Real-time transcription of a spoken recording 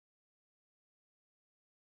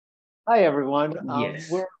Hi, everyone.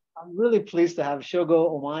 Yes. I'm really pleased to have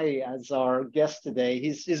Shogo Ohmae as our guest today.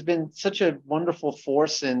 He's been such a wonderful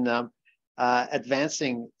force in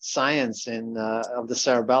advancing science of the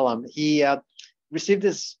cerebellum. He received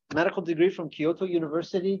his medical degree from Kyoto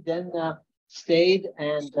University, then stayed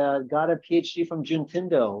and got a PhD from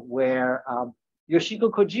Juntindo, where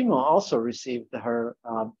Yoshiko Kojima also received her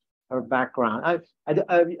background.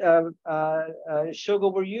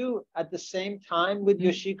 Shogo, were you at the same time with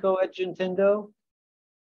Yoshiko at Juntindo?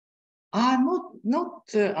 Not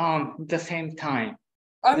the same time.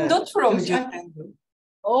 I'm not from Japan.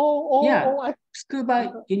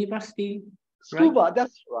 Tsukuba University. Tsukuba, right?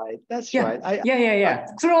 That's right. That's right. Yeah.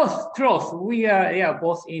 Close. We are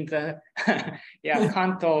both in the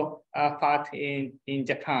Kanto part in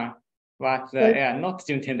Japan, but not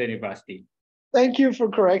Juntindo University. Thank you for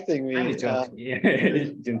correcting me. I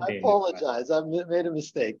apologize. I made a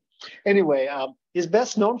mistake. Anyway, he's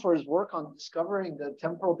best known for his work on discovering the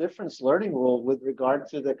temporal difference learning rule with regard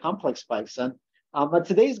to the complex spikes. But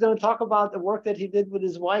today he's going to talk about the work that he did with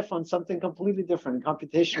his wife on something completely different, a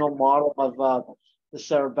computational model of the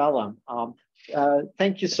cerebellum.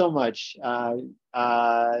 Thank you so much.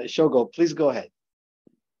 Shogo, please go ahead.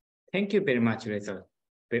 Thank you very much, Reza,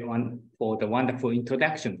 for the wonderful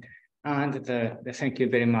introduction. And thank you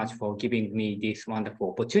very much for giving me this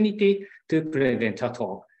wonderful opportunity to present a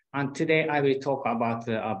talk. And today I will talk about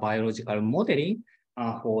the biological modeling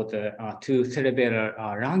for the two cerebral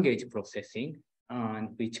language processing,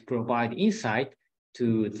 and which provide insight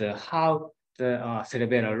to how the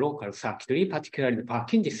cerebral local circuitry, particularly the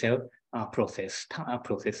Purkinje cell, process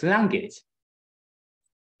language.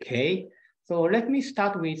 Okay, so let me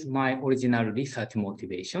start with my original research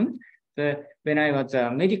motivation. When I was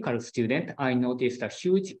a medical student, I noticed a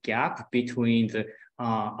huge gap between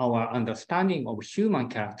our understanding of human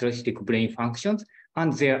characteristic brain functions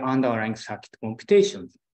and their underlying circuit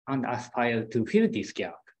computations, and aspired to fill this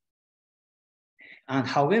gap. And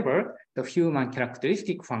however, the human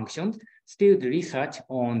characteristic functions, still the research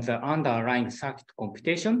on the underlying circuit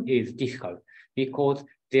computation is difficult because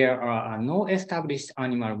there are no established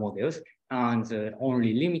animal models and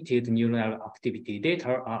only limited neural activity data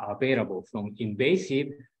are available from invasive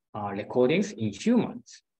recordings in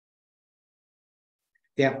humans.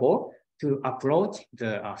 Therefore, to approach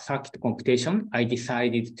the circuit computation, I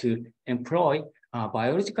decided to employ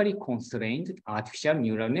biologically constrained artificial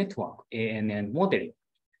neural network, ANN modeling.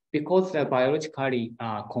 Because the biologically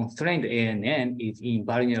constrained ANN is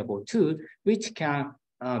invulnerable tool, which can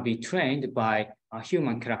be trained by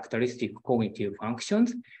human characteristic cognitive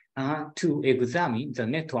functions to examine the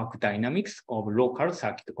network dynamics of local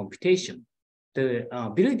circuit computation.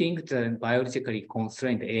 Building the biologically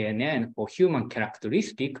constrained ANN for human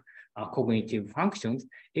characteristic cognitive functions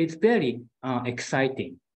is very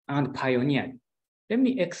exciting and pioneering. Let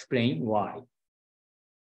me explain why.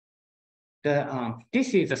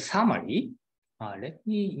 This is a summary. Let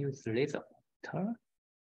me use laser pointer.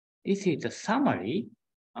 This is a summary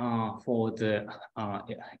for the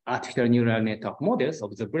artificial neural network models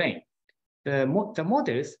of the brain. The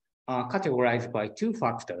models are categorized by two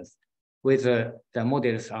factors, whether the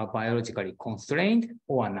models are biologically constrained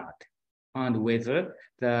or not, and whether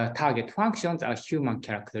the target functions are human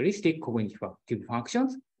characteristic cognitive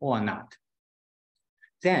functions or not.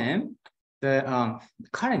 Then,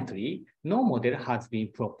 currently, no model has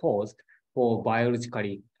been proposed for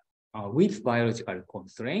with biological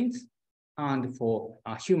constraints and for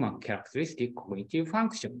human characteristic cognitive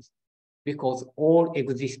functions, because all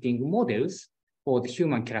existing models for the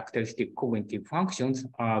human characteristic cognitive functions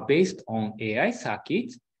are based on AI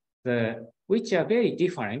circuits, which are very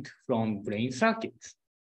different from brain circuits.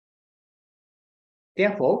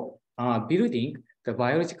 Therefore, building the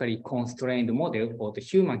biologically constrained model for the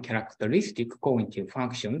human characteristic cognitive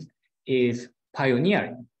functions is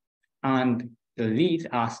pioneering and leads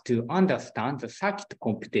us to understand the circuit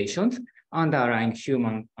computations underlying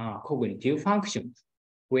human cognitive functions,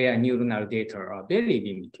 where neuronal data are very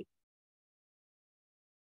limited.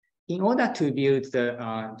 In order to build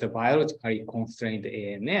the biologically constrained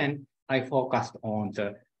ANN, I focused on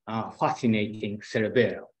the fascinating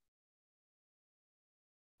cerebellum.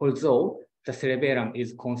 Although the cerebellum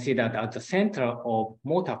is considered as the center of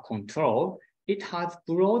motor control, it has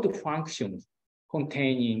broad functions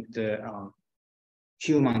containing the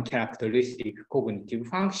human characteristic cognitive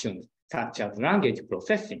functions, such as language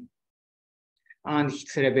processing, and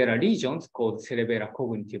cerebellar regions called cerebellar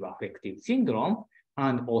cognitive affective syndrome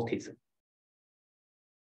and autism.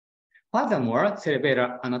 Furthermore,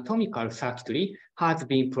 cerebellar anatomical circuitry has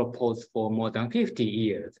been proposed for more than 50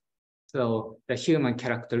 years. So the human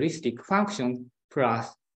characteristic function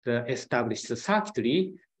plus the established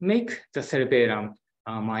circuitry make the cerebellum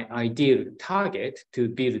my ideal target to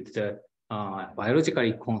build the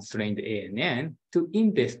biologically constrained ANN to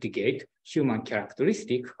investigate human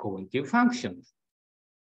characteristic cognitive functions.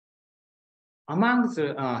 Among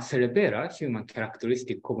the cerebellar human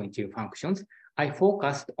characteristic cognitive functions, I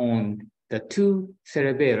focused on the two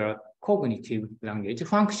cerebellar cognitive language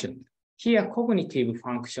functions. Here, cognitive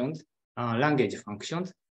functions, language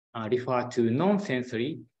functions, refer to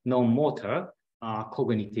non-sensory, non-motor,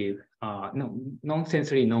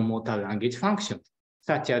 non-sensory, non-motor language functions,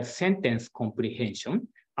 such as sentence comprehension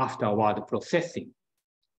after word processing.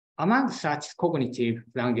 Among such cognitive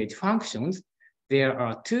language functions, there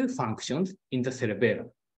are two functions in the cerebellum.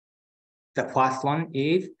 The first one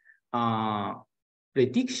is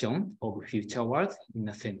prediction of future words in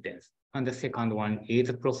a sentence. And the second one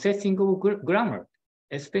is processing of grammar,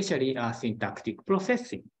 especially syntactic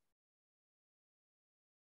processing.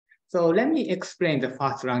 So let me explain the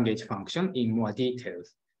first language function in more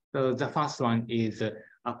details. So the first one is a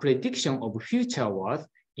prediction of future words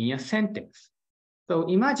in a sentence. So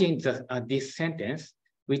imagine this sentence,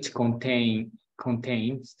 which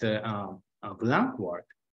contains the blank word.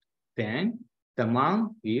 Then the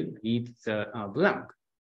man will read the blank.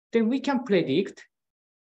 Then we can predict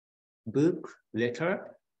book,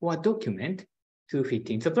 letter, or document to fit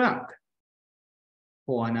in the blank.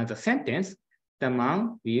 For another sentence, the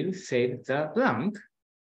man will say the blank.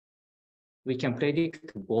 We can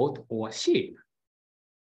predict boat or ship.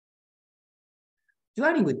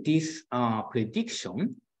 During this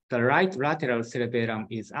prediction, the right lateral cerebellum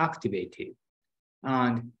is activated.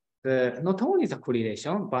 And not only the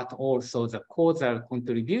correlation, but also the causal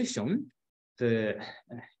contribution has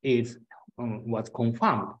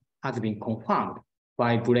been confirmed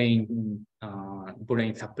by brain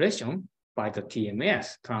suppression by the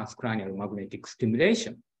TMS, transcranial magnetic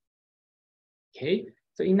stimulation. Okay,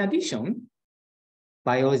 so in addition,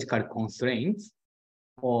 biological constraints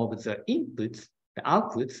of the inputs, the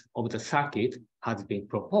outputs of the circuit has been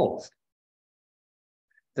proposed.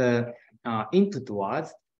 The input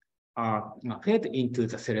words are fed into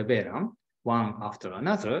the cerebellum one after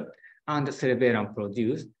another, and the cerebellum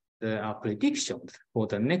produces the predictions for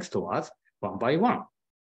the next words one by one.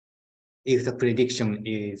 If the prediction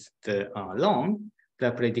is wrong,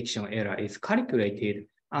 the prediction error is calculated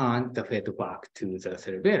and fed back to the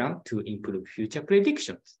cerebellum to improve future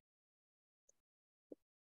predictions.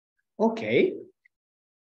 Okay,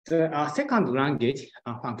 the second language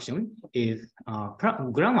function is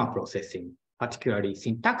grammar processing, particularly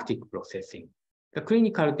syntactic processing. The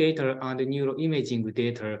clinical data and the neuroimaging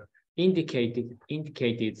data indicated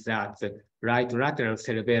that the right lateral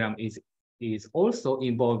cerebellum is also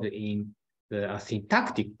involved in the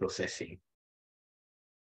syntactic processing.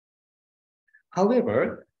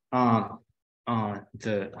 However,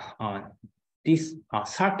 this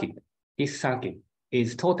circuit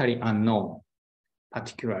is totally unknown.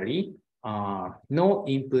 Particularly, no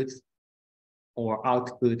inputs or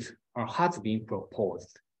outputs has been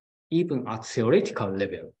proposed, even at theoretical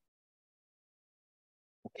level.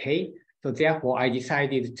 Okay, so therefore I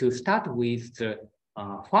decided to start with the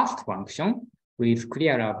first function with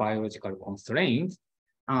clearer biological constraints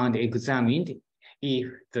and examined if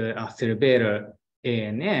the cerebellar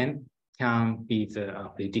ANN can be the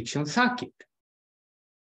prediction circuit.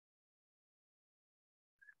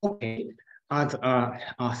 Okay, as a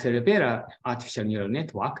cerebellar artificial neural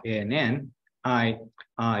network, ANN, I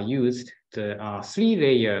used the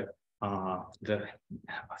three-layer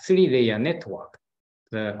network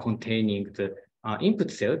containing the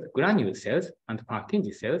input cells, granule cells, and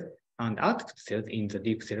Purkinje cells, and output cells in the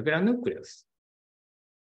deep cerebellar nucleus.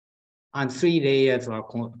 And three layers are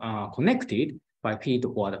connected by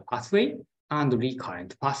feed-forward pathway and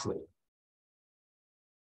recurrent pathway.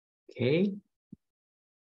 Okay.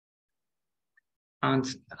 And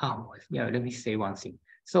yeah, let me say one thing.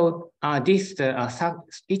 So each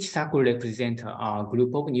circle represents a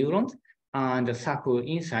group of neurons, and the circle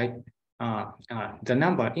inside, the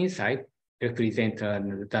number inside represents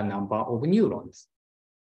the number of neurons.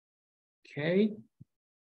 Okay,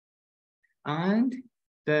 and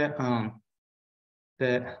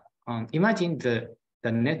imagine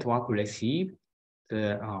the network receive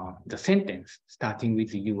the sentence starting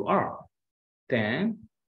with UR, then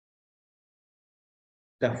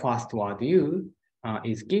the first word U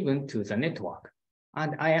is given to the network.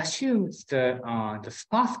 And I assume the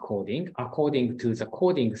sparse coding, according to the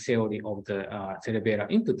coding theory of the cerebellar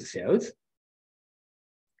input cells,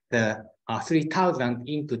 the 3,000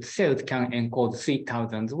 input cells can encode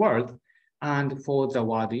 3,000 words. And for the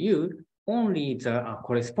word U, only the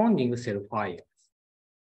corresponding cell files.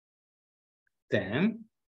 then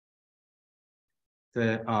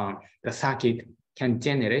the circuit can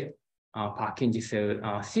generate Purkinje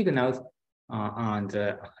cell signals and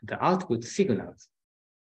the output signals.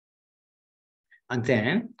 And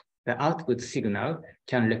then the output signal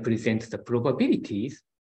can represent the probabilities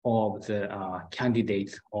of the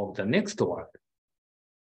candidates of the next word.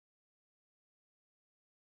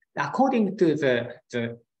 According to the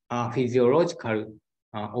physiological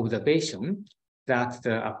observation, that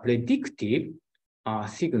the predictive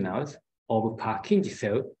signals of Purkinje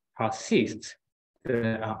cell persist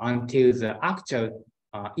until the actual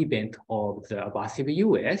event of the aversive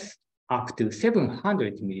US up to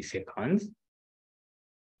 700 milliseconds.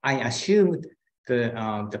 I assumed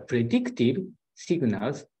the predictive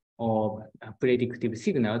signals of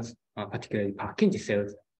particularly Purkinje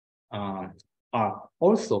cells, are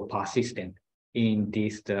also persistent in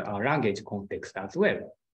this language context as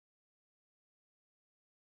well.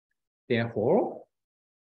 Therefore,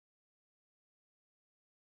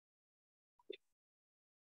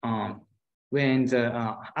 when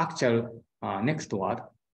the actual next word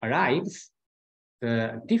arrives,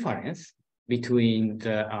 the difference between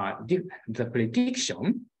the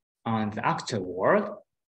prediction and the actual word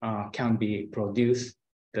can be produced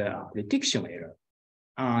the prediction error.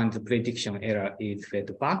 And the prediction error is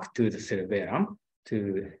fed back to the cerebellum,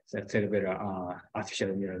 to the cerebral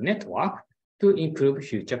artificial neural network to improve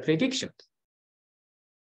future predictions.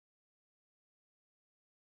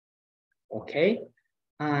 Okay,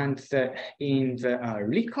 and in the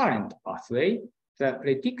recurrent pathway, the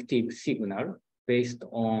predictive signal based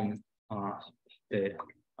on the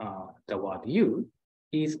word U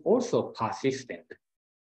is also persistent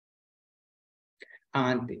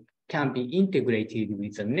and can be integrated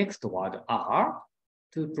with the next word R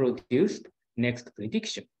to produce next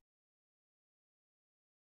prediction.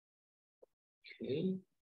 Okay,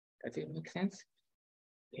 does it make sense?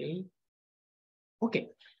 Okay. Okay.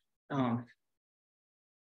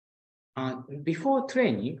 Before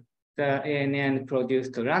training, the ANN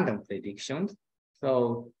produced random predictions.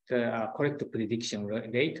 So the correct prediction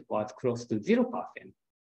rate was close to 0%.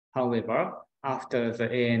 However, after the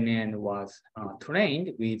ANN was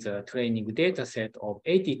trained with a training data set of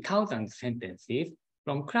 80,000 sentences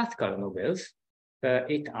from classical novels,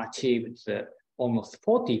 it achieved almost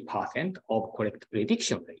 40% of correct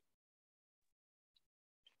prediction rate.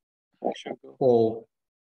 Oh,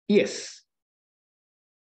 yes.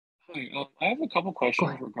 Hi, I have a couple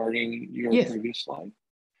questions regarding your previous slide.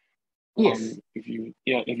 Yes. If you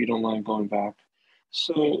don't mind going back.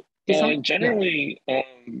 So generally,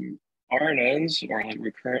 RNNs are like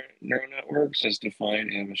recurrent neural networks as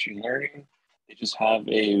defined in machine learning. They just have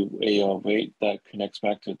a weight that connects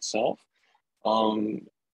back to itself.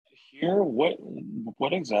 Here,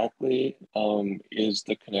 what exactly is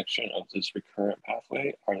the connection of this recurrent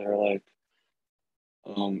pathway? Are there like,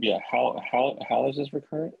 how is this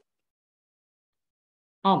recurrent?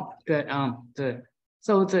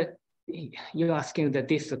 You're asking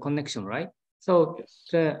this connection, right? So yes.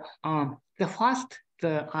 The first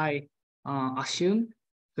I assume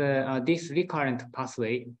this recurrent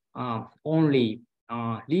pathway only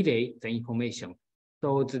relay the information.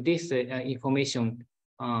 So this information,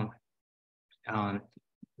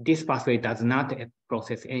 this pathway does not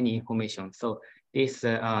process any information. So this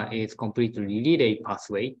is completely relay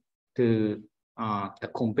pathway to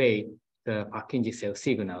convey the Purkinje cell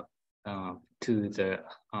signal to the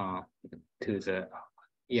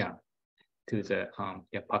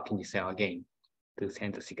Purkinje cell again, to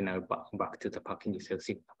send the signal back to the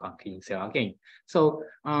Purkinje cell again. So,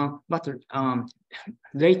 but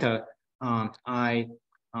later I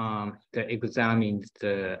examined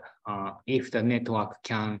if the network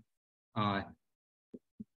can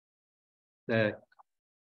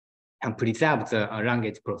preserve the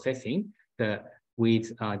language processing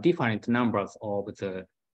with different numbers of the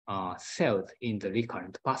cells in the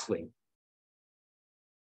recurrent pathway.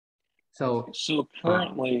 So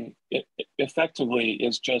currently, it effectively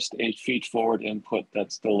is just a feed-forward input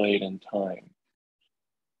that's delayed in time.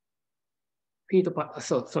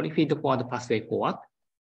 Feed-forward pathway for what?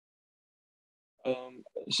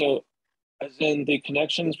 So, as in the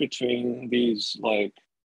connections between these like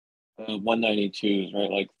 192s,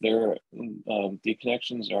 right? Like they're the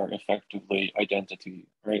connections are effectively identity,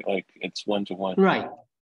 right? Like it's one-to-one. Right.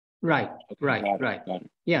 Got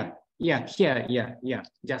it. Yeah.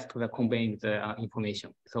 Just to conveying the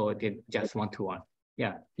information. So it just one-to-one.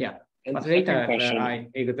 Yeah. And but later I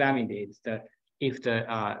examined it if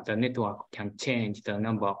the network can change the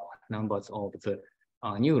numbers of the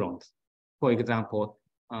neurons. For example,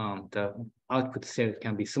 the output cell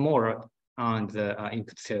can be smaller and the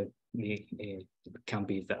input cell can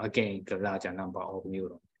be again the larger number of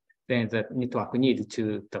neurons. Then the network needs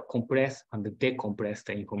to compress and decompress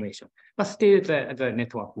the information, but still the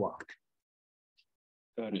network worked.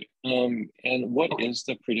 Got it. And what is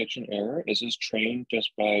the prediction error? Is this trained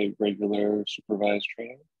just by regular supervised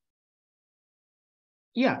training?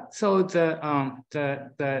 Yeah. So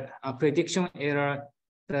the prediction error,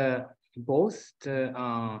 both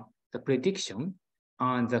the prediction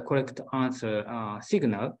and the correct answer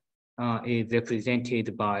signal is represented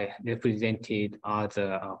as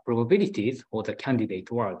the probabilities or the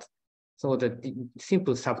candidate words. So the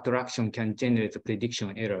simple subtraction can generate the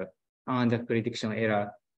prediction error, and the prediction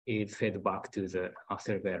error is fed back to the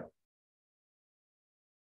cerebellum.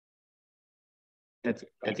 Does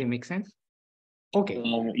it make sense? Okay.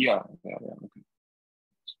 Yeah.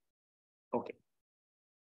 Okay.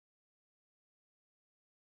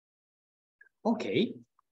 Okay.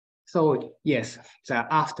 So yes,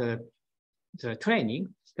 after the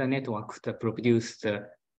training, the network produced the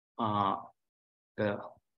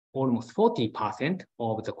almost 40%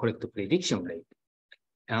 of the correct prediction rate,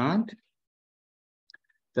 and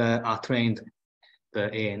the trained the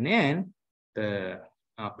ANN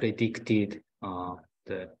predicted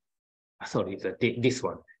this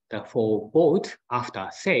one. For both after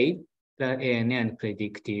say, the ANN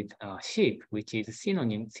predicted sheep, which is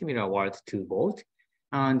similar word to both,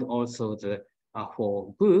 and also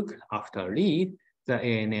for book after read, the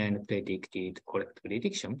ANN predicted correct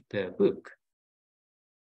prediction, the book.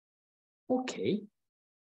 Okay.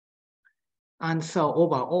 And so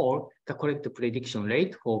overall, the correct prediction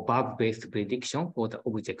rate for verb-based prediction for the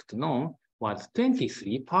object known was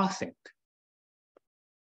 23%.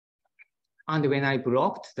 And when I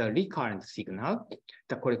blocked the recurrent signal,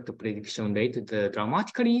 the correct prediction rate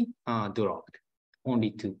dramatically dropped,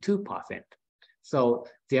 only to 2%. So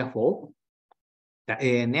therefore, the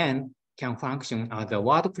ANN can function as a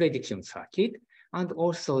word prediction circuit, and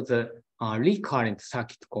also the recurrent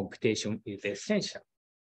circuit computation is essential.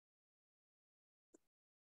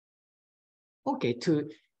 Okay, to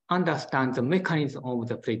understand the mechanism of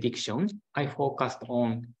the prediction, I focused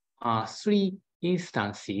on 3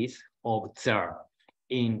 instances of there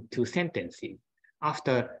in 2 sentences.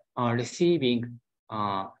 After receiving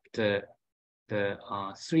the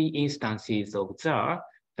 3 instances of there,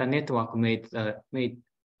 the network made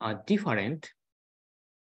different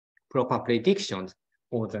proper predictions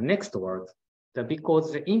for the next word.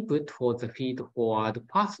 Because the input for the feed-forward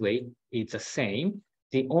pathway is the same,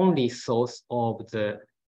 the only source of the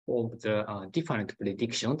different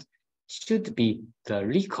predictions should be the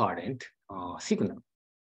recurrent signal.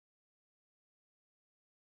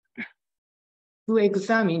 To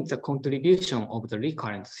examine the contribution of the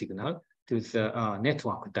recurrent signal to the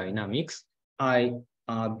network dynamics, I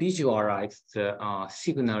visualized the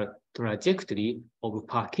signal trajectory of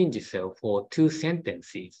Purkinje cell for 2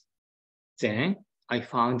 sentences. Then I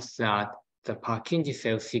found that the Purkinje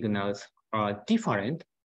cell signals are different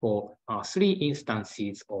for 3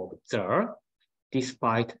 instances of there,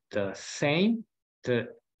 despite the same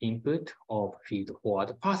input of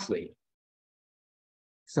feed-forward pathway.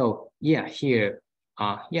 So yeah, here,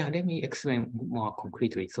 let me explain more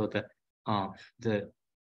concretely. So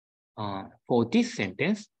for this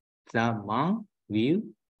sentence, the man will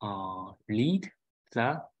read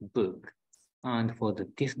the book, and for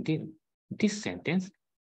this sentence,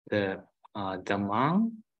 the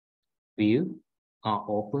man will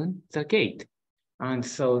open the gate, and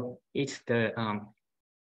so it's the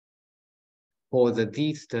for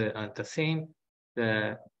the same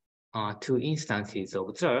 2 instances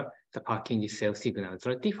of the Purkinje cell signals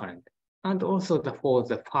are different, and also for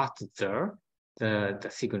the first the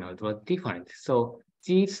signals were different. So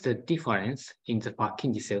the difference in the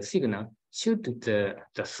Purkinje cell signal should the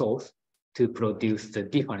source to produce the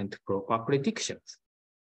different proper predictions.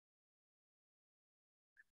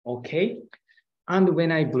 Okay, and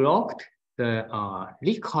when I blocked the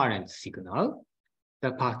recurrent signal,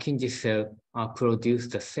 the Purkinje cell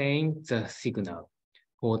produced the same signal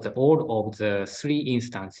for all of the 3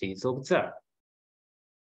 instances of there.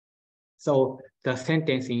 So the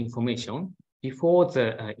sentence information before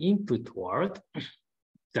the input word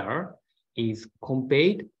there is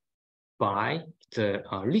conveyed by the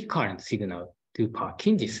recurrent signal to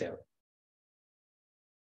Purkinje cell.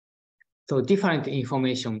 So different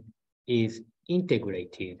information is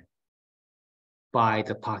integrated by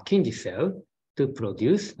the Purkinje cell to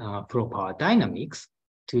produce proper dynamics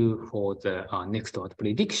for the next word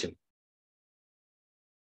prediction.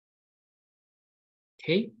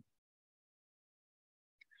 Okay.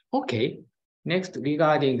 Okay. Next,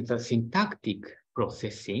 regarding the syntactic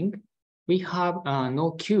processing, we have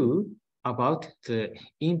no clue about the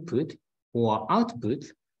input or output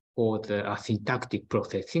for the syntactic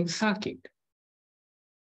processing circuit.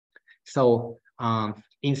 So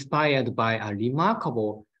inspired by a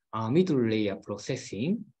remarkable middle layer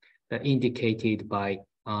processing indicated by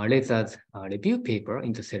Rez's review paper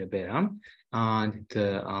in the cerebellum and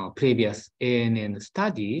the previous ANN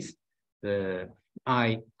studies,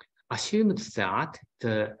 I assumed that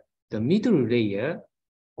the middle layer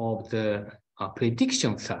of the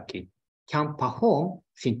prediction circuit can perform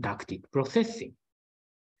syntactic processing.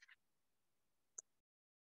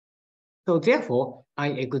 So therefore, I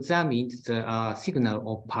examined the signal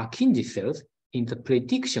of Purkinje cells in the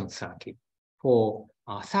prediction circuit for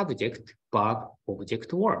subject, verb,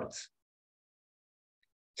 object words.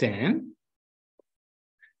 Then,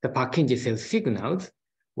 the Purkinje cell signals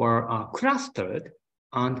were clustered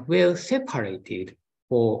and well separated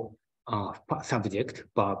for subject,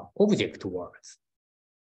 verb, object words.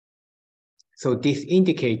 So this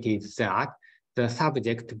indicated that the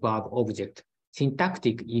subject, verb, object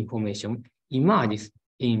syntactic information emerges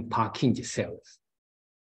in Purkinje cells.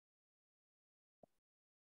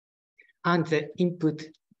 And the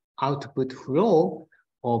input-output flow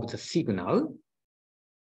of the signal,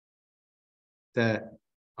 the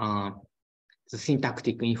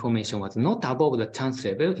syntactic information was not above the chance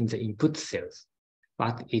level in the input cells,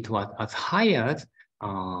 but it was as high as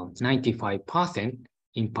 95%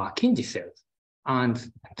 in Purkinje cells.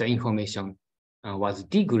 And the information was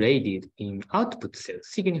degraded in output cells,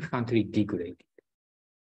 significantly degraded.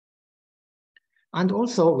 And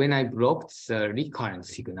also, when I blocked the recurrent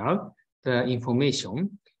signal, the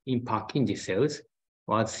information in Purkinje cells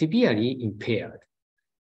was severely impaired.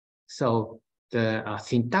 So the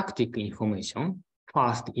syntactic information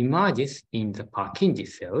first emerges in the Purkinje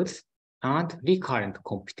cells, and recurrent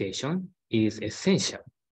computation is essential.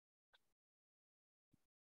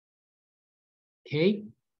 Okay.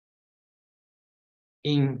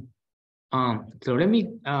 So let me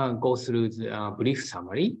go through the brief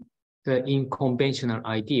summary. In conventional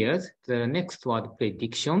ideas, the next word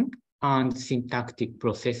prediction and syntactic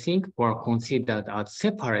processing were considered as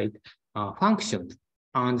separate functions,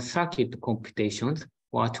 and circuit computations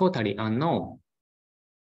were totally unknown.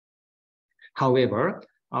 However,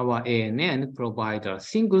 our ANN provides a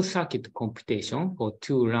single circuit computation for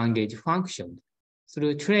two language functions.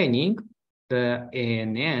 Through training, the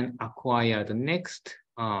ANN acquired the next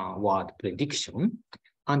word prediction,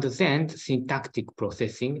 and then syntactic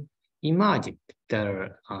processing emerged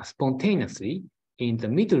spontaneously in the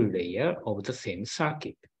middle layer of the same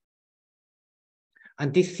circuit.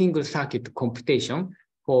 And this single circuit computation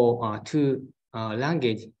for two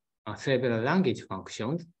cerebral language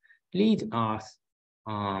functions lead us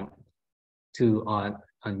to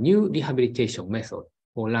a new rehabilitation method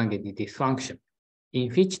for language dysfunction, in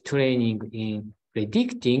which training in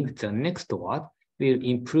predicting the next word will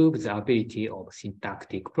improve the ability of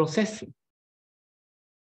syntactic processing.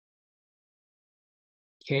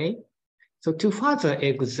 Okay, so to further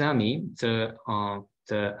examine the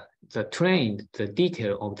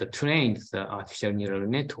detail of the trained artificial neural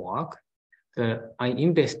network, I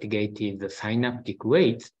investigated the synaptic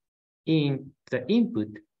weights in the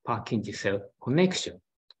input Purkinje cell connection.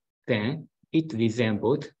 Then it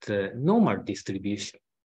resembled the normal distribution.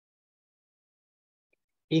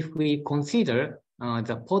 If we consider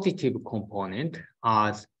the positive component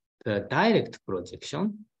as the direct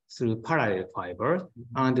projection through parallel fibers,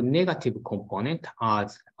 and the negative component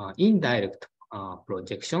as indirect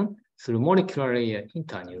projection through molecular layer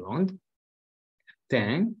interneurons,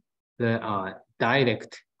 then the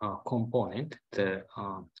direct component, the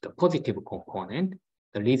positive component,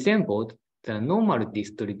 resembled the normal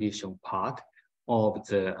distribution part of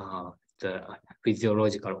the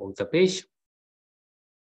physiological observation.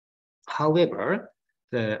 However,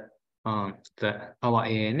 our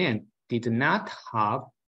ANN did not have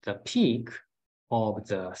the peak of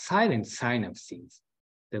the silent synapses,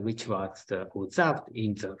 which was observed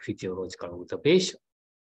in the physiological observation.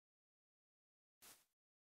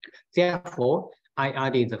 Therefore, I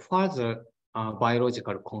added further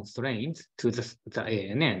biological constraints to the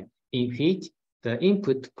ANN, in which the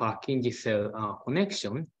input Purkinje cell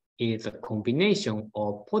connection is a combination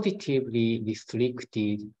of positively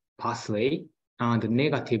restricted pathway and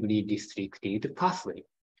negatively restricted pathway.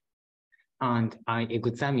 And I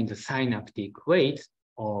examined the synaptic weights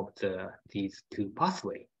of these two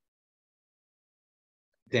pathways.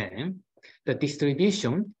 Then the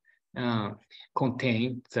distribution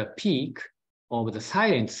contained the peak of the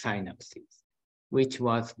silent synapses, which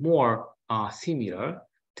was more similar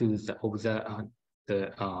to the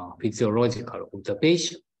physiological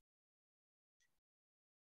observation.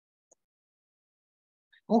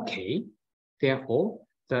 Okay, therefore,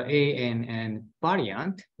 the ANN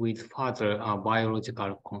variant with further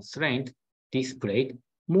biological constraint displayed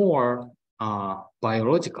more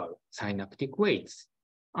biological synaptic weights.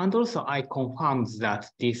 And also I confirmed that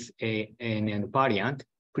this ANN variant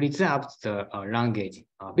preserves the language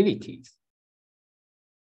abilities.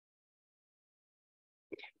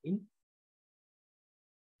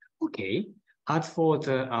 Okay, as for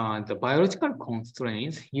the biological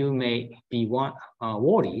constraints, you may be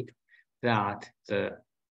worried that the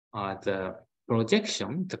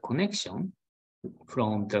projection, the connection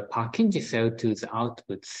from the Purkinje cell to the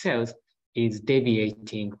output cells is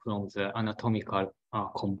deviating from the anatomical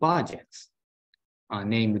convergence,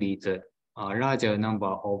 namely the larger number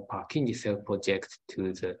of Purkinje cell projects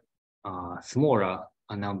to the smaller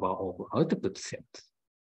number of output cells.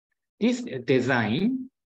 This design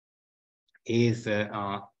is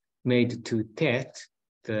made to test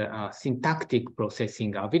the syntactic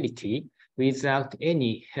processing ability without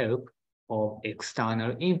any help of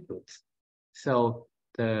external inputs. So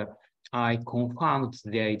I confirmed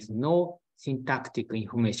there is no syntactic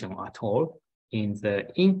information at all in the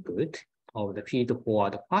input of the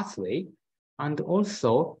feed-forward pathway. And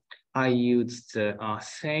also, I used the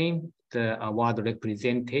same word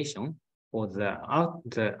representation for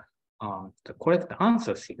the correct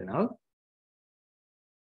answer signal.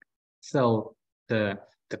 So the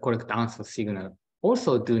correct answer signal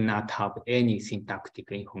also do not have any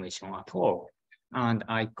syntactic information at all. And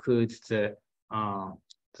I could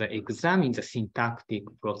examine the syntactic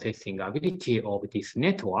processing ability of this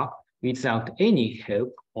network without any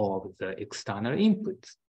help of the external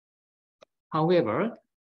inputs. However,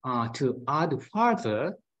 to add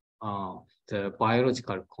further the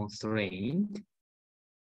biological constraint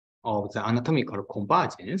of the anatomical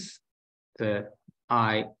convergence,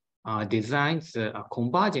 I designed the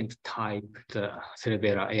convergent type, the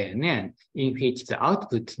cerebellar ANN, in which the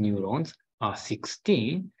output neurons are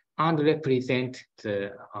 16 and represent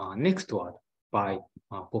the next word by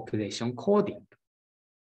population coding.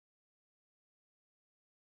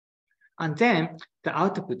 And then the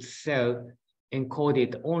output cell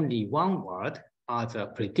encoded only one word as a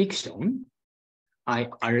prediction. I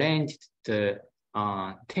arranged the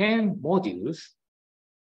 10 modules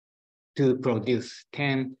to produce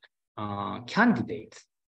 10 candidates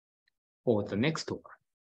for the next word.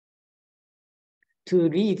 To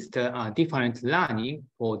read the different learning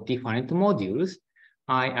for different modules,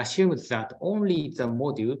 I assumed that only the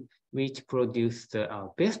module which produced the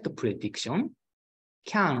best prediction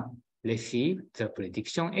can receive the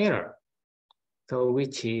prediction error. So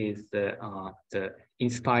which is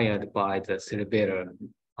inspired by the cerebellar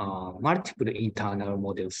multiple internal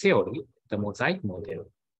model theory, the mosaic model.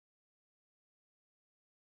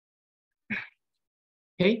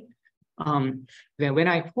 Okay, then when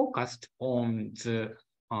I focused on the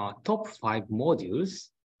top 5 modules,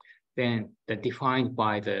 then defined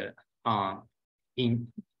by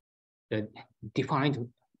defined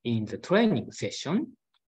in the training session,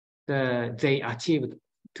 they achieved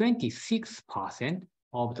 26%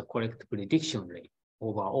 of the correct prediction rate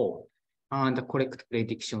overall, and the correct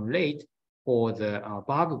prediction rate for the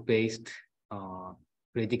verb-based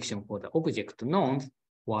prediction for the object knowns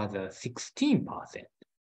was 16%.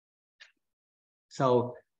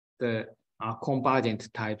 So the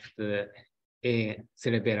convergent type, the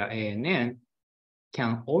cerebellar ANN,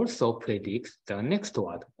 can also predict the next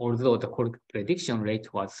word, although the correct prediction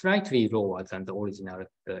rate was slightly lower than the original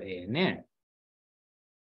ANN.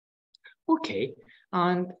 Okay,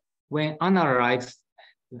 and when I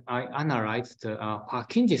analyzed the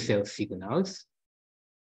Purkinje cell signals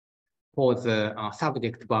for the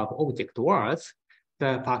subject verb object words,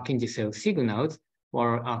 the Purkinje cell signals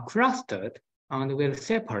were clustered and well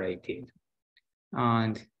separated.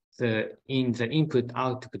 And in the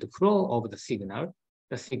input-output flow of the signal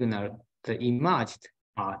emerged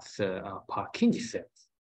as Purkinje cells.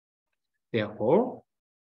 Therefore,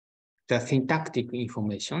 the syntactic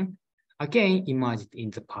information again emerged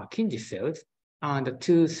in the Purkinje cells, and the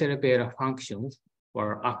 2 cerebellar functions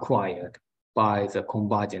were acquired by the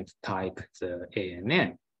convergent type, the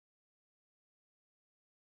ANN.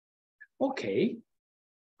 Okay.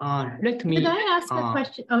 Let me. Could I ask a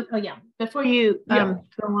question? Oh yeah. Before you go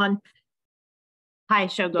on. Hi,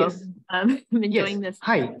 Shogo. Yes. I'm enjoying this.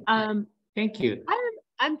 Hi. Thank you.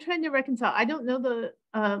 I'm trying to reconcile. I don't know the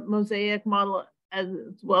mosaic model as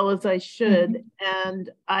well as I should, and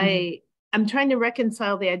I'm trying to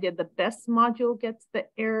reconcile the idea the best module gets the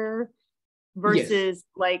error versus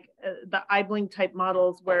like the Eibling type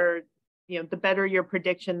models where the better your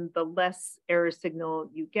prediction, the less error signal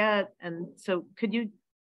you get. And so, could you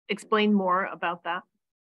explain more about that?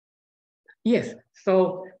 Yes.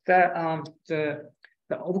 So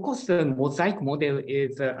of course, the mosaic model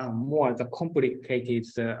is more the complicated,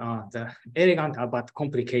 the elegant but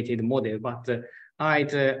complicated model. But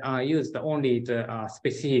I used only the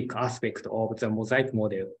specific aspect of the mosaic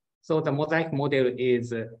model. So the mosaic model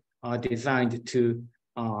is designed to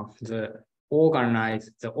organize,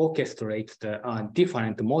 orchestrate the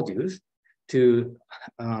different modules to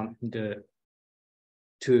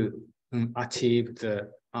achieve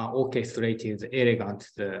the orchestrated, elegant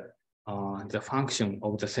the function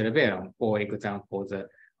of the cerebellum, for example, the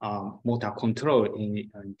motor control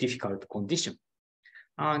in difficult condition.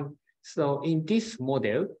 And so in this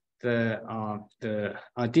model, the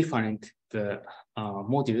different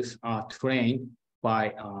modules are trained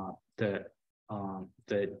by the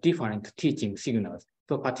different teaching signals.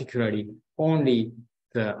 So particularly only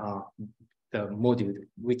the module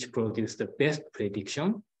which produce the best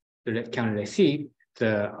prediction can receive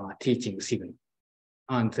the teaching signal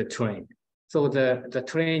and the train. So the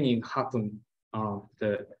training happen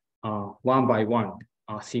one by one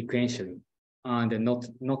sequentially and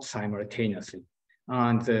not simultaneously.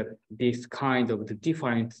 And this kind of the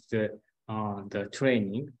different the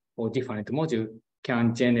training or different module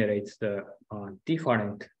can generate the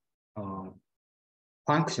different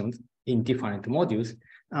functions in different modules,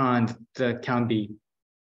 and can be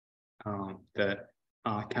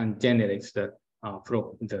can generate the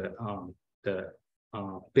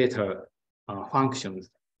better functions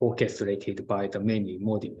orchestrated by the many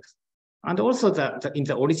modules. And also in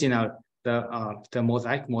the original, the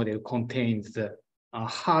mosaic model contains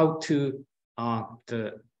how to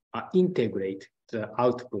integrate the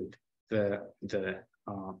output,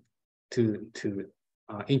 to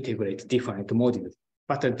integrate different modules.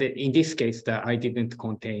 But in this case, I didn't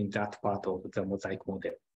contain that part of the mosaic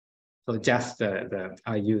model. So just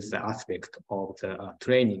I use the aspect of the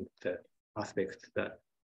training, the aspect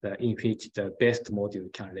in which the best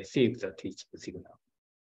module can receive the teaching signal.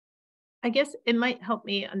 I guess it might help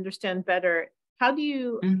me understand better. How do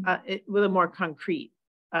you, with a more concrete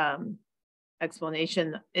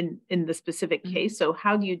explanation in the specific case, so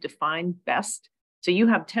how do you define best? So you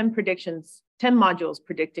have 10 predictions, 10 modules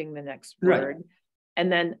predicting the next word. Right.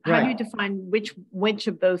 And then how do you define which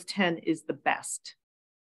of those 10 is the best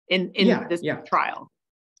in this trial?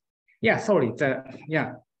 Yeah, sorry.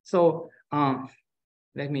 So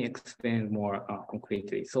let me explain more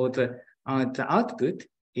concretely. So the output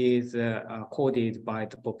is coded by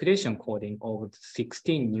the population coding of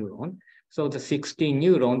 16 neurons. So the 16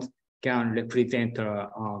 neurons can represent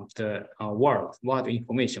the word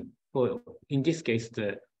information. So in this case,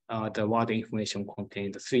 the word information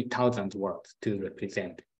contains 3,000 words to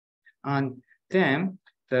represent. And then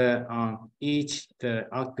the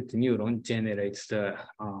output neuron generates the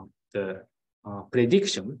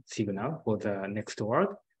prediction signal for the next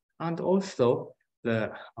word, and also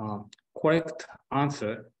the correct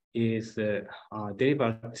answer is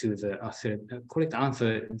delivered to the correct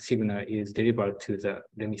answer signal is delivered to the,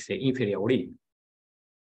 let me say, inferior rib.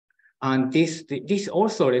 And this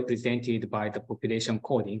also represented by the population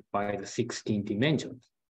coding by the 16 dimensions.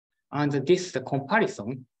 And the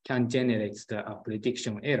comparison can generate the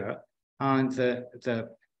prediction error. And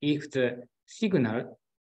if the signal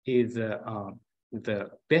is the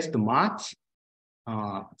best match,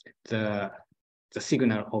 the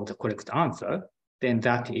signal of the correct answer, then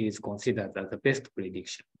that is considered as the best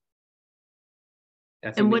prediction.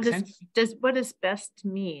 And what does best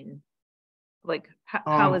mean? Like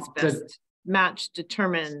how is best match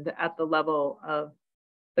determined at the level of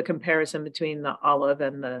the comparison between the olive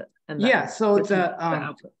and the so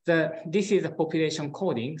this is a population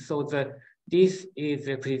coding. So this is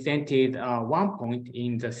represented 1 point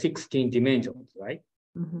in the 16 dimensions, right?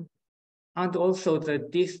 Mm-hmm. And also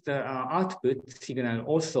the output signal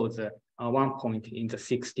also the 1 point in the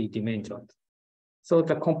 60 dimensions. So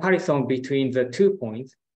the comparison between the 2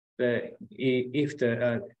 points, if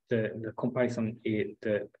the comparison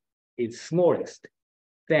is smallest,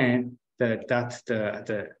 then that's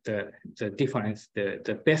the difference.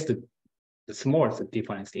 The smallest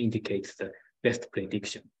difference indicates the best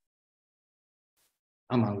prediction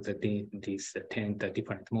among these 10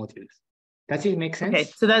 different modules. Does it make sense? Okay,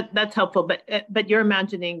 so that's helpful. But you're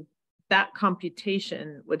imagining that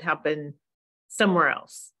computation would happen somewhere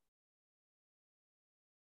else.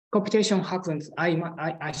 Computation happens.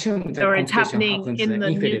 I assume that or it's happening happens in the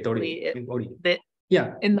inferior nucleus.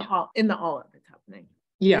 In the olive, it's happening.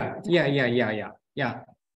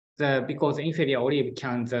 Because inferior olive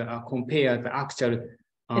can compare the actual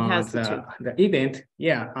the event,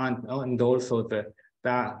 and also the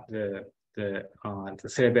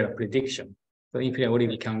cerebral prediction. So in theory,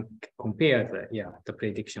 we can compare the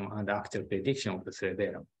prediction and the actual prediction of the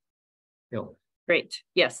cerebellum. So, great.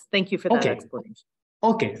 Yes, thank you for that explanation.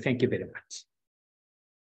 Okay, thank you very much.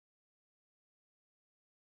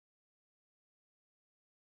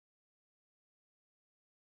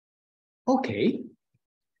 Okay,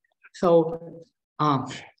 so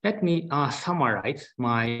let me summarize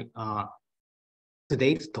my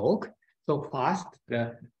today's talk. So first,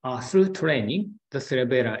 through training, the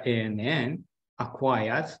cerebellar ANN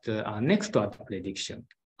acquires the next order prediction,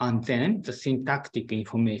 and then the syntactic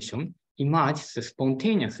information emerges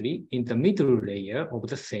spontaneously in the middle layer of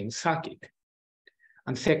the same circuit.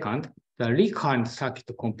 And second, the recurrent circuit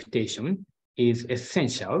computation is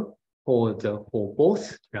essential for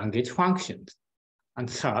both language functions. And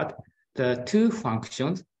third, the two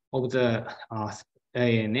functions of the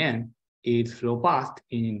ANN is robust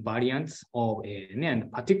in variants of ANN,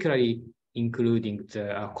 particularly including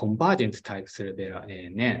the convergent type cerebellar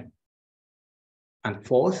ANN. And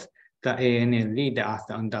fourth, the ANN leads us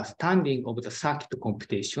to understanding of the circuit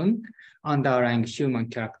computation underlying human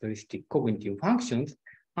characteristic cognitive functions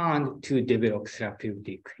and to develop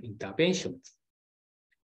therapeutic interventions.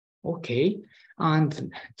 Okay,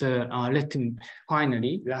 and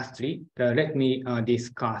lastly, let me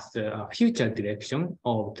discuss the future direction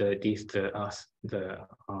of the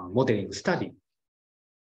modeling study.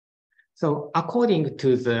 So according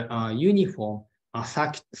to the uniform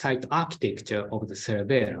site architecture of the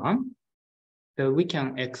cerebellum, we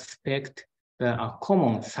can expect the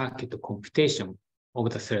common circuit computation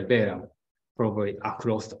of the cerebellum probably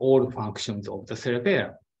across all functions of the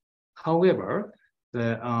cerebellum. However,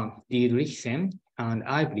 Dietrichsen and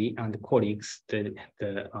Ively and colleagues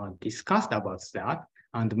discussed about that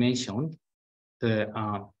and mentioned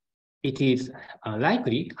it is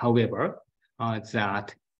likely, however,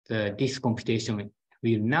 that this computation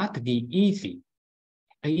will not be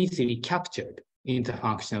easily captured in the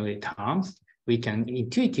functional terms we can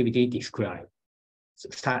intuitively describe.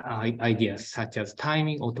 Ideas such as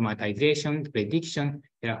timing, automatization, prediction,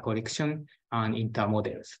 error correction, and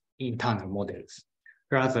internal models.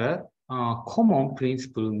 Rather, common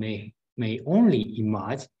principle may only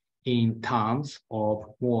emerge in terms of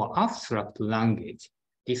more abstract language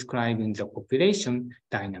describing the population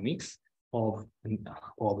dynamics of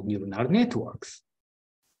neural networks.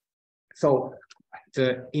 So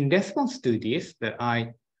in response to this,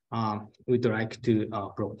 I would like to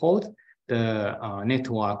propose the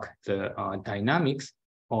network, the dynamics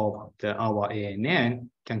of our ANN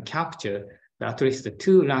can capture at least the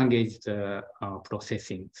two language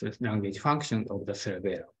processing, language functions of the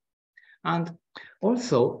cerebellum. And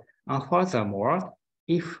also, furthermore,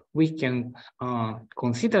 if we can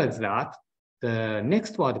consider that the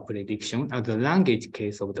next word prediction as the language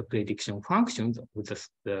case of the prediction functions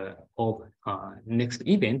of next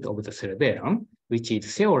event of the cerebellum, which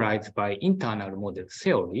is theorized by internal model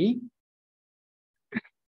theory.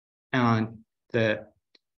 And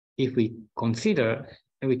if we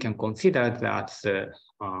can consider that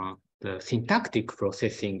the syntactic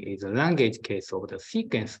processing is a language case of the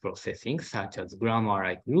sequence processing, such as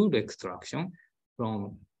grammar-like rule extraction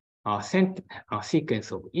from a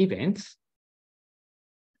sequence of events.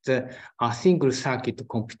 The single circuit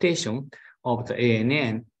computation of the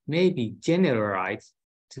ANN may be generalized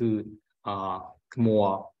to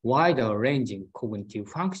more wider ranging cognitive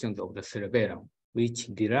functions of the cerebellum, which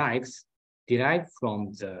derive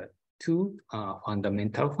from the two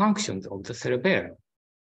fundamental functions of the cerebellum.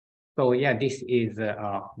 So yeah, this is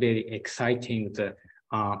very exciting. The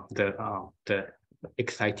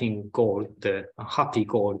exciting goal, the happy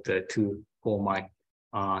goal for my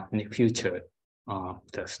future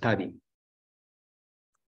the study.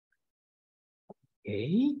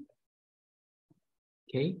 Okay.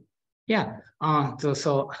 Yeah.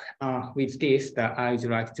 So with this, I would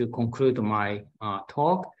like to conclude my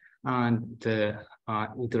talk, and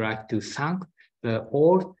would like to thank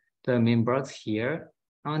all the members here,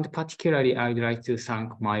 and particularly I would like to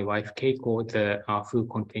thank my wife Keiko, who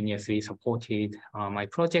continuously supported my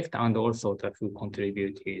project, and also who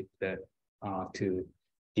contributed to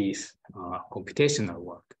this computational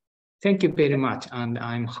work. Thank you very much, and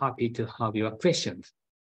I'm happy to have your questions.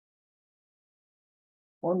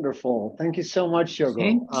 Wonderful. Thank you so much, Shogo.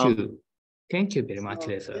 Thank you. Thank you very much,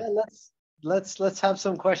 Lisa. Yeah, let's have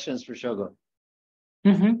some questions for Shogo.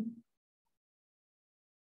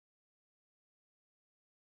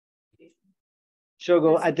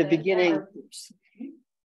 Shogo, at the beginning,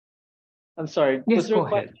 I'm sorry. Yes, go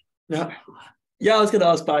ahead. Yeah, I was going to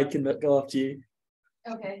ask, but I can go after you.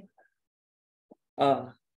 Okay.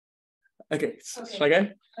 Okay. Shall I go?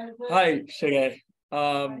 Hi, Shogo.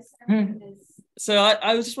 So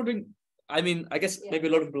I was just wondering, I mean, I guess maybe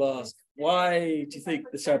a lot of people ask, why do you think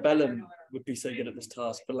the cerebellum would be so good at this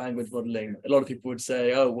task for language modeling? A lot of people would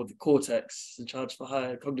say, oh, well, the cortex is in charge for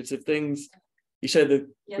higher cognitive things. You show the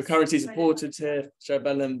recurrency is important here,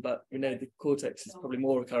 cerebellum, but we know the cortex is probably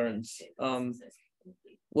more recurrent.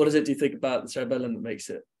 What is it, do you think, about the cerebellum that makes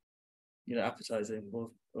it, you know, appetizing or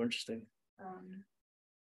interesting?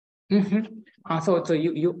 So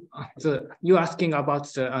you're asking about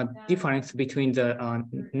the difference between the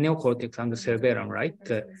neocortex and the cerebellum, right?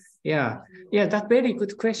 Yeah, that's very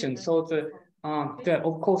good question. So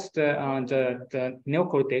of course the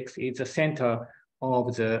neocortex is the center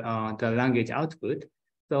of the language output.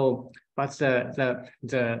 So, but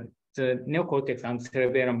the neocortex and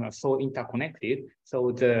cerebellum are so interconnected.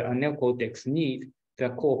 So the neocortex needs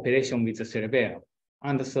the cooperation with the cerebellum.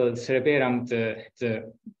 And so the cerebellum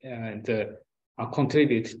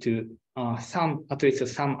contribute to at least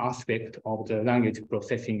some aspect of the language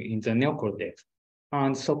processing in the neocortex.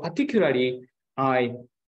 And so particularly, I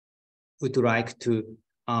would like to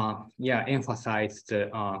emphasize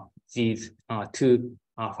these two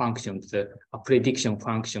functions, the prediction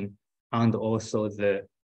function and also the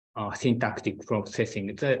syntactic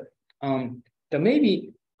processing.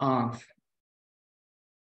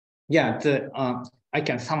 I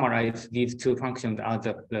can summarize these two functions as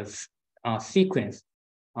the sequence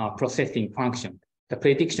processing function, the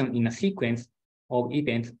prediction in a sequence of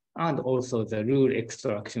events, and also the rule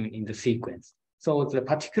extraction in the sequence. So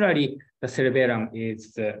particularly the cerebellum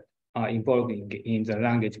is involving in the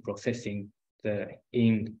language processing,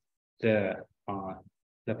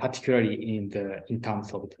 particularly in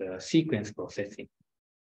terms of the sequence processing.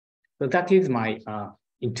 So that is my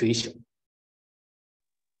intuition.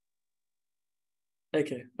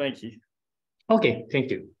 Okay, thank you. Okay,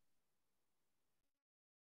 thank you.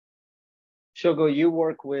 Shogo, you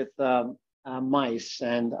work with mice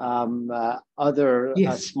and other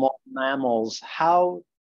small mammals. How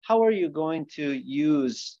are you going to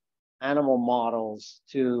use animal models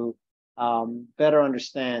to better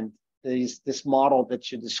understand this model that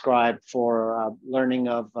you described for learning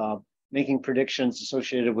of making predictions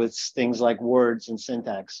associated with things like words and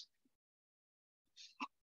syntax?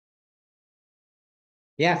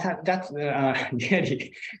 Yeah, that's a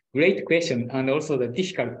really great question and also the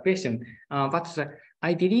difficult question. But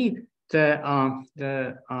I believe the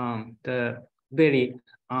very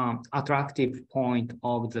attractive point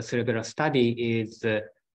of the cerebral study is the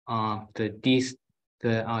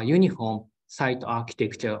uniform site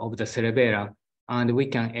architecture of the cerebellum, and we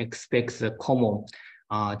can expect the common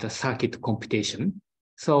the circuit computation.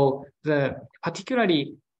 So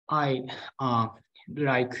particularly I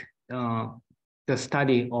like the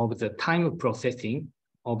study of the time processing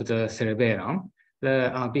of the cerebellum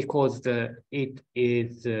because it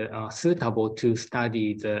is suitable to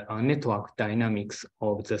study the network dynamics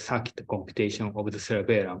of the circuit computation of the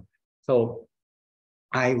cerebellum. So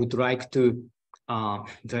I would like to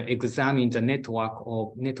examine the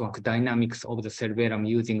network dynamics of the cerebellum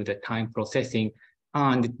using the time processing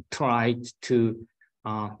and try to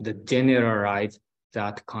generalize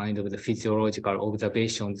that kind of the physiological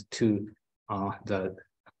observations to the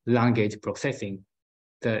language processing.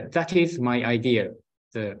 That is my idea.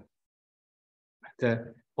 Of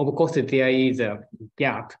course, there is a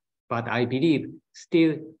gap, but I believe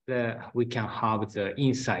still we can have the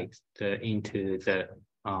insight into the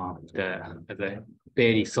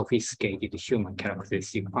very sophisticated human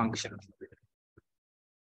characteristic functions.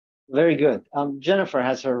 Very good. Jennifer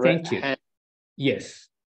has her hand. Yes.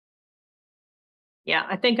 Yeah,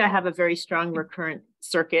 I think I have a very strong recurrent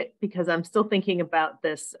circuit because I'm still thinking about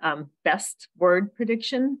this best word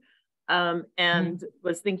prediction and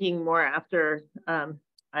was thinking more after I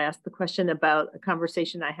asked the question about a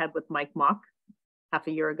conversation I had with Mike Mock half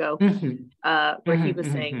a year ago, where he was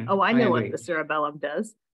saying, oh, I know what the cerebellum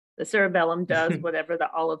does. The cerebellum does whatever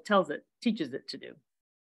the olive teaches it to do.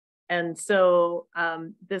 And so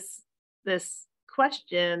this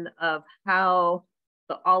question of how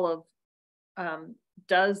the olive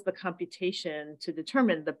does the computation to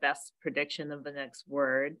determine the best prediction of the next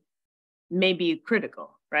word may be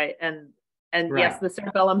critical, right? And yes, the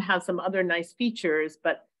cerebellum has some other nice features,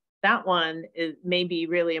 but that one may be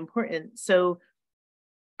really important. So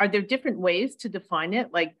are there different ways to define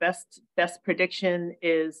it? Like best prediction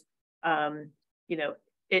is,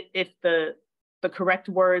 if the correct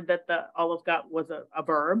word that the olive got was a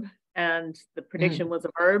verb and the prediction was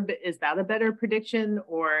a verb, is that a better prediction?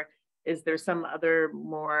 Or is there some other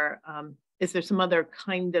is there some other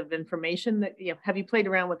kind of information that, have you played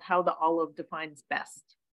around with how the olive defines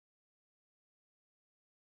best?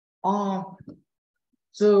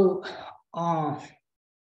 So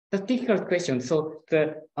the difficult question. So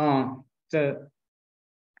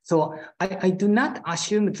so I do not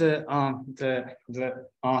assume the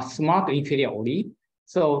smart inferiority.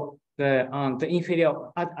 So the inferior,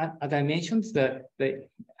 as I mentioned,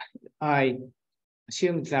 I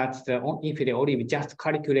assume that the inferiority is just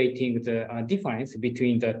calculating the difference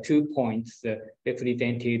between the 2 points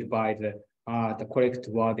represented by the correct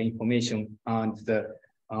word information and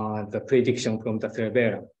the prediction from the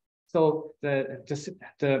cerebellum. So the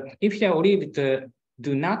inferiority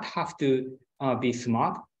do not have to be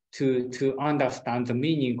smart to understand the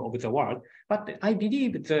meaning of the word, but I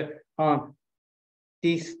believe the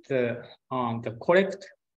correct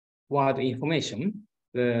word information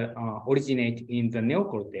originate in the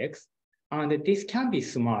neocortex, and this can be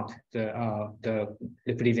smart, the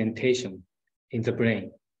representation in the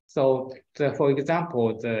brain. So for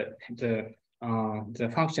example, the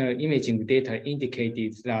functional imaging data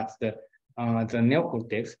indicated that the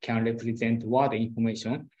neocortex can represent word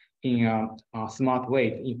information in a smart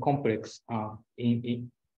way, in complex,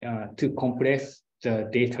 to compress the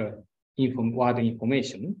data word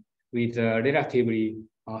information with relatively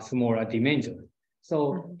smaller dimensions.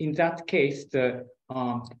 So in that case, the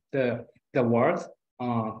words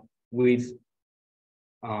with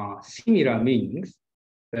similar meanings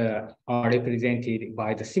are represented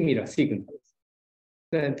by the similar signals.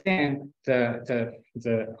 Then the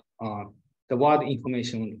word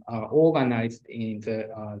information are organized in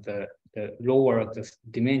the lower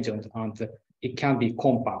dimensions, and it can be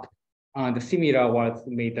compact. And the similar words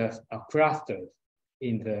made as clusters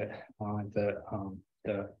in the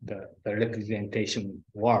representation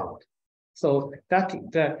world. So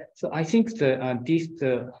so I think this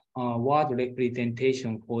word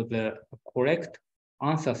representation for the correct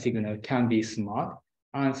answer signal can be smart.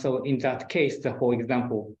 And so in that case, for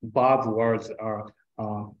example, verb words are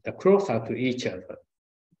closer to each other.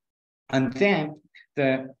 And then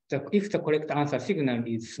if the correct answer signal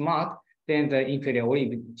is smart, then the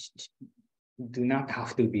inferiority do not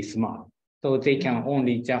have to be smart. So they can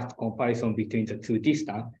only just comparison between the two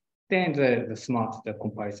distance, then the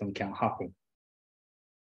comparison can happen.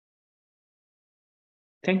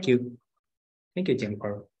 Thank you. Thank you,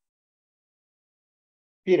 Jennifer.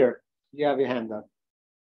 Peter, you have your hand up.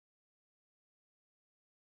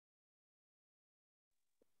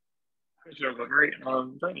 Very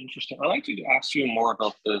interesting. I'd like to ask you more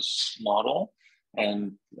about this model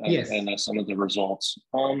and some of the results.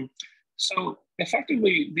 So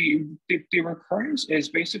effectively, the recurrence is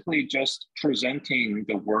basically just presenting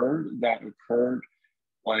the word that occurred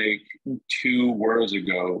like 2 words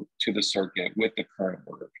ago to the circuit with the current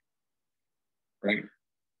word, right?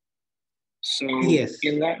 So yes.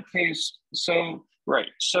 In that case, so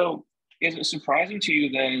is it surprising to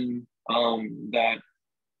you then that,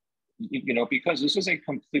 you know, because this is a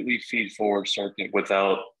completely feed-forward circuit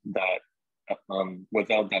without that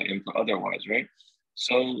input otherwise, right?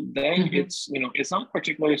 So then it's, you know, it's not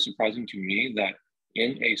particularly surprising to me that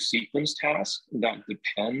in a sequence task that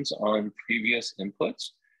depends on previous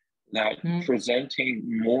inputs, that presenting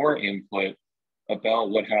more input about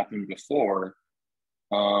what happened before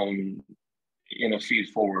in a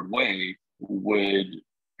feed-forward way would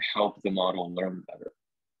help the model learn better.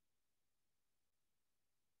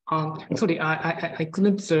 Sorry, I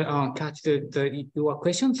couldn't catch your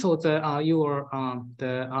question. So you were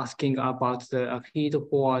asking about the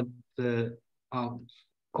feed-forward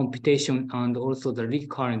computation and also the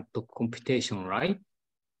recurrent computation, right?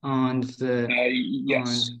 And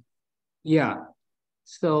yes. Yeah.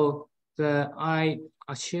 So I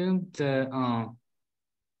assume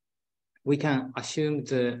we can assume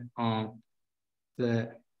the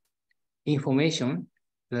information.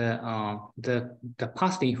 The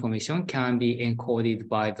past information can be encoded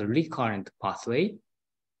by the recurrent pathway,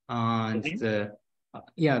 and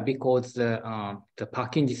because the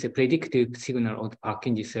Purkinje cell predictive signal of the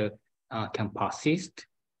Purkinje cell can persist,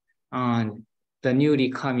 and the newly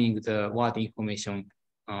coming word information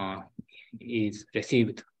is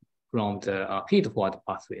received from the feed-forward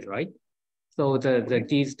pathway, right? So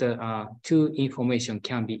these two information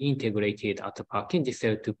can be integrated at the Purkinje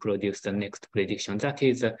cell to produce the next prediction. That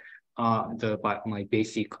is my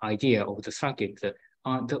basic idea of the circuit.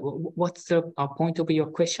 What's the point of your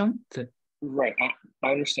question? Right,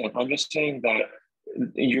 I understand. I'm just saying that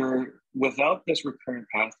without this recurrent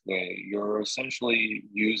pathway, you're essentially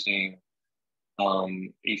using a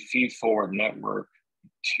feed-forward network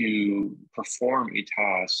to perform a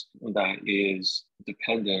task that is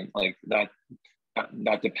dependent, like that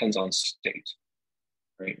depends on state,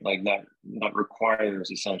 right? Like that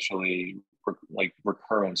requires essentially like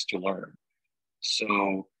recurrence to learn.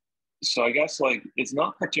 So so I guess like it's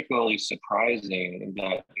not particularly surprising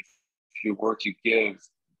that if you were to give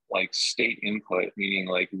like state input, meaning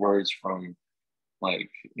like words from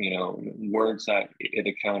like, you know, words that it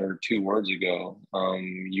encountered 2 words ago,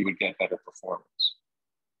 you would get better performance,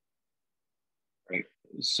 right?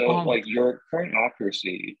 So like your current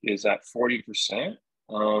accuracy is at 40%.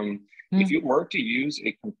 If you were to use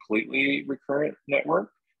a completely recurrent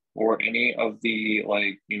network or any of the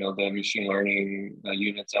like, you know, the machine learning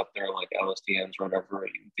units out there like LSTMs or whatever,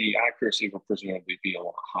 the accuracy will presumably be a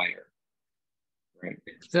lot higher. Right.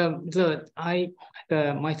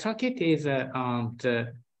 My circuit is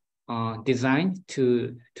designed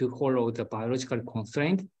to follow the biological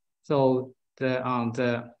constraint. So the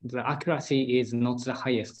accuracy is not the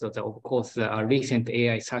highest. So of course, the recent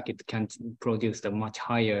AI circuit can produce the much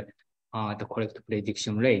higher the correct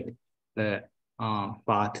prediction rate. But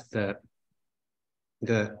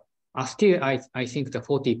still, I think the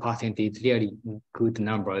 40% is really good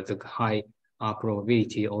number, the high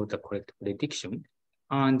probability of the correct prediction.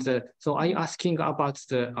 And so are you asking about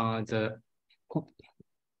the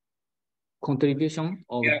contribution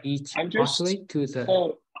of each pathway to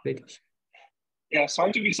the prediction? Yeah,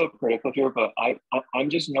 sorry to be so critical here, but I'm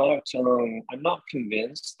just not I'm not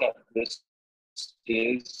convinced that this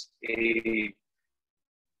is a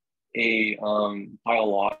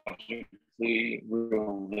biologically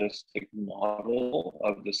realistic model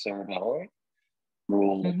of the cerebellum.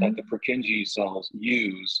 Rule that the Purkinje cells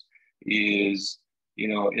use is, you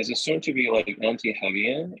know, is assumed to be like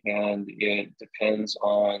anti-Hebbian, and it depends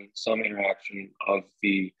on some interaction of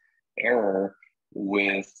the error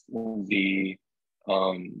with the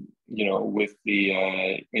you know, with the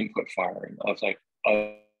input firing of like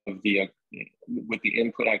with the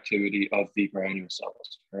input activity of the granule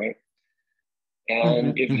cells, right?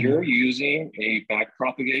 And if you're using a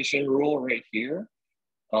backpropagation rule right here,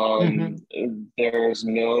 there's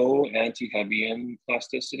no anti-Hebbian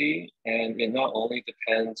plasticity, and it not only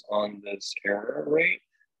depends on this error rate,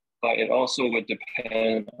 but it also would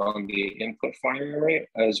depend on the input firing rate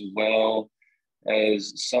as well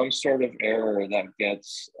as some sort of error that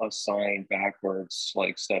gets assigned backwards,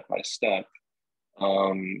 like step by step,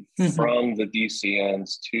 from the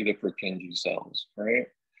DCNs to the Purkinje cells, right?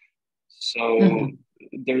 So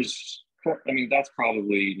there's, I mean, that's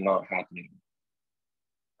probably not happening.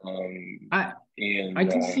 I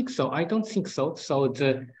don't think so. I don't think so. So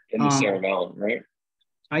the in the cerebellum, right?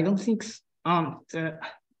 I don't think I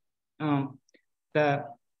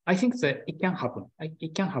think that it can happen.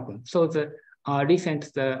 It can happen. So the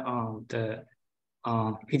recent the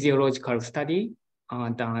physiological study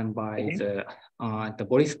done by the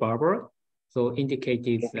Boris Barber, so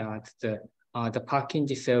indicated that the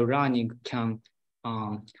Purkinje cell learning can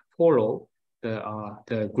follow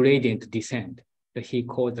the gradient descent. He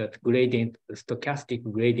called that gradient, the stochastic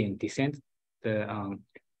gradient descent.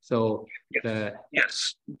 So the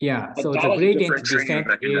so the gradient descent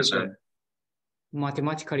is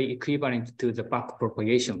mathematically equivalent to the back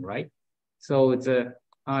propagation, right? So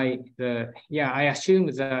I assume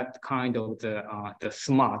that kind of the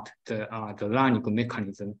smart the learning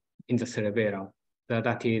mechanism in the cerebellum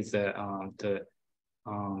that is the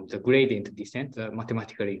gradient descent, the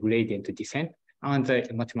mathematically gradient descent, and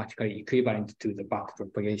the mathematically equivalent to the back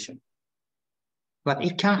propagation. But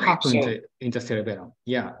it can happen in the cerebellum.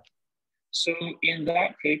 Yeah. So in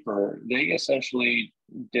that paper, they essentially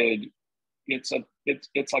did, it's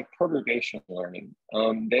like perturbation learning.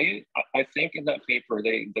 I think in that paper,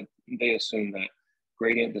 they assume that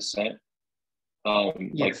gradient descent,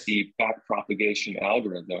 like the back propagation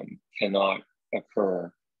algorithm, cannot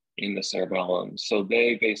occur in the cerebellum. So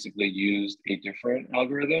they basically used a different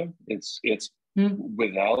algorithm. It's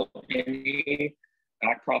without any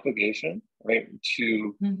back propagation, right?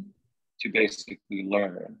 To basically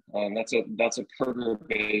learn. That's a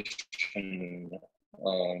perturbation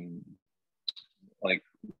like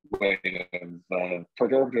way of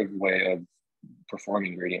perturbative way of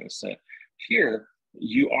performing gradient descent. Here,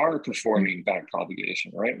 you are performing back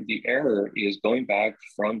propagation, right? The error is going back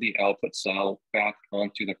from the output cell back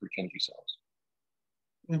onto the Purkinje cells.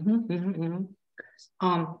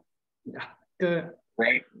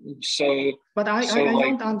 Right. So, but I like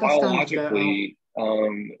don't understand biologically. I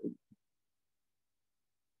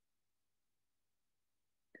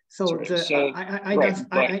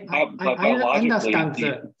understand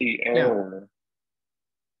the error.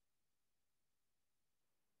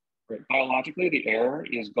 Right. Biologically, the error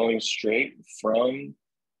is going straight from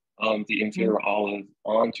the inferior olive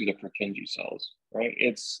onto the Purkinje cells. Right.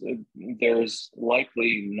 There's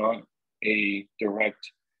likely not a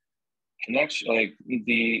direct connection. Like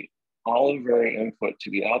all of our input to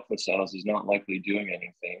the output cells is not likely doing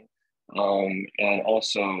anything. And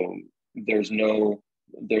also there's no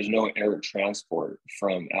error transport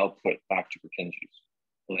from output back to Purkinje's,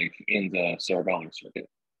 like in the cerebellar circuit.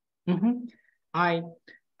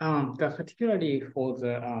 Particularly for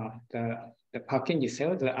the Purkinje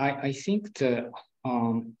cells, I think the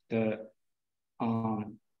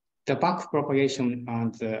back propagation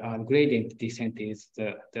and the gradient descent is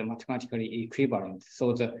the mathematically equivalent.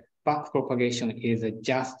 So the back propagation is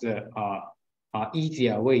just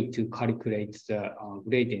easier way to calculate the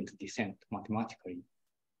gradient descent mathematically.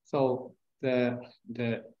 So the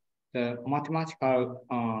mathematical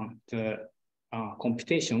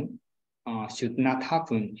computation should not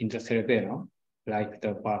happen in the cerebellum like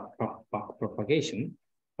the back propagation,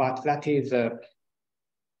 but that is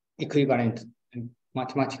equivalent,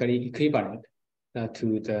 mathematically equivalent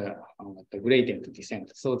to the gradient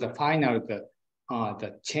descent. So the final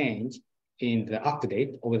the change in the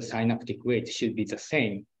update of the synaptic weight should be the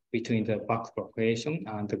same between the back propagation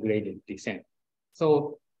and the gradient descent.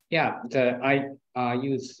 So yeah, I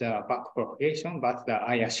use back propagation, but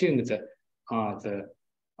I assume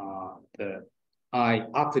I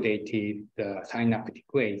updated the synaptic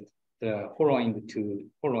weight following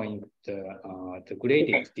the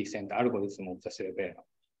gradient descent algorithm of the cerebellum.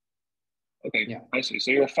 Okay, yeah. I see.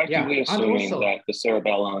 So you're effectively assuming that the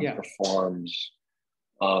cerebellum performs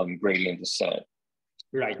gradient descent,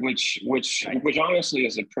 right? Which honestly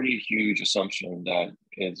is a pretty huge assumption that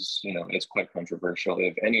is, it's quite controversial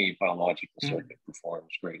if any biological circuit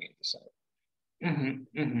performs gradient descent.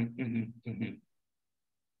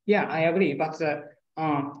 Yeah, I agree. But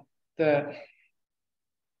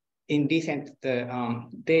in recent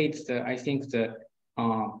dates, I think the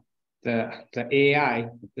AI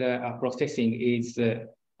processing is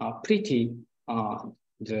pretty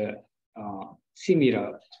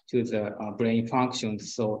similar to the brain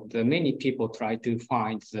functions. So many people try to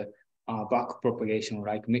find the back propagation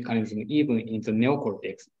like mechanism even in the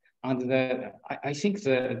neocortex. And I think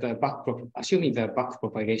assuming the back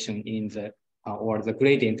propagation in the or the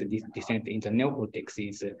gradient descent in the neocortex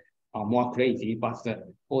is more crazy, but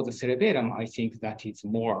for the cerebellum, I think that is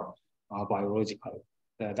more biological.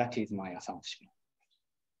 That is my assumption.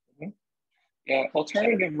 Yeah,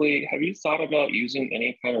 alternatively, have you thought about using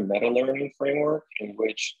any kind of meta-learning framework in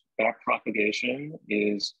which backpropagation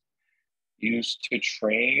is used to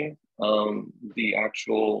train the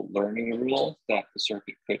actual learning rule that the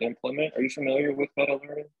circuit could implement? Are you familiar with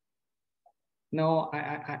meta-learning? No,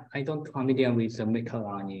 I don't familiar with the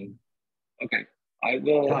meta-learning. Okay, I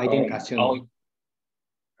will. So I didn't assume.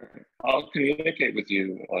 I'll communicate with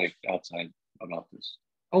you like outside about this.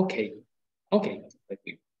 Okay. Okay. Thank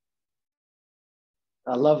you.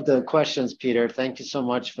 I love the questions, Peter. Thank you so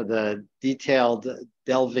much for the detailed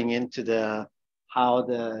delving into how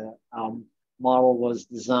the model was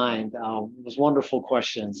designed. It was wonderful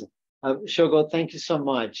questions. Shogo, thank you so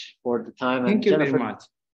much for the time. Thank you very much.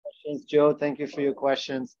 Questions. Joe, thank you for your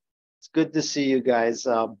questions. It's good to see you guys.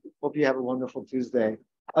 Hope you have a wonderful Tuesday.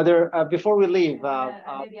 Before we leave, have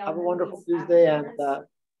a wonderful Tuesday and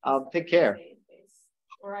take care.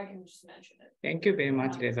 Or I can just mention it. Thank you very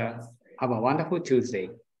much, Reza. Have a wonderful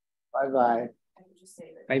Tuesday. Bye-bye.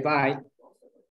 Bye-bye.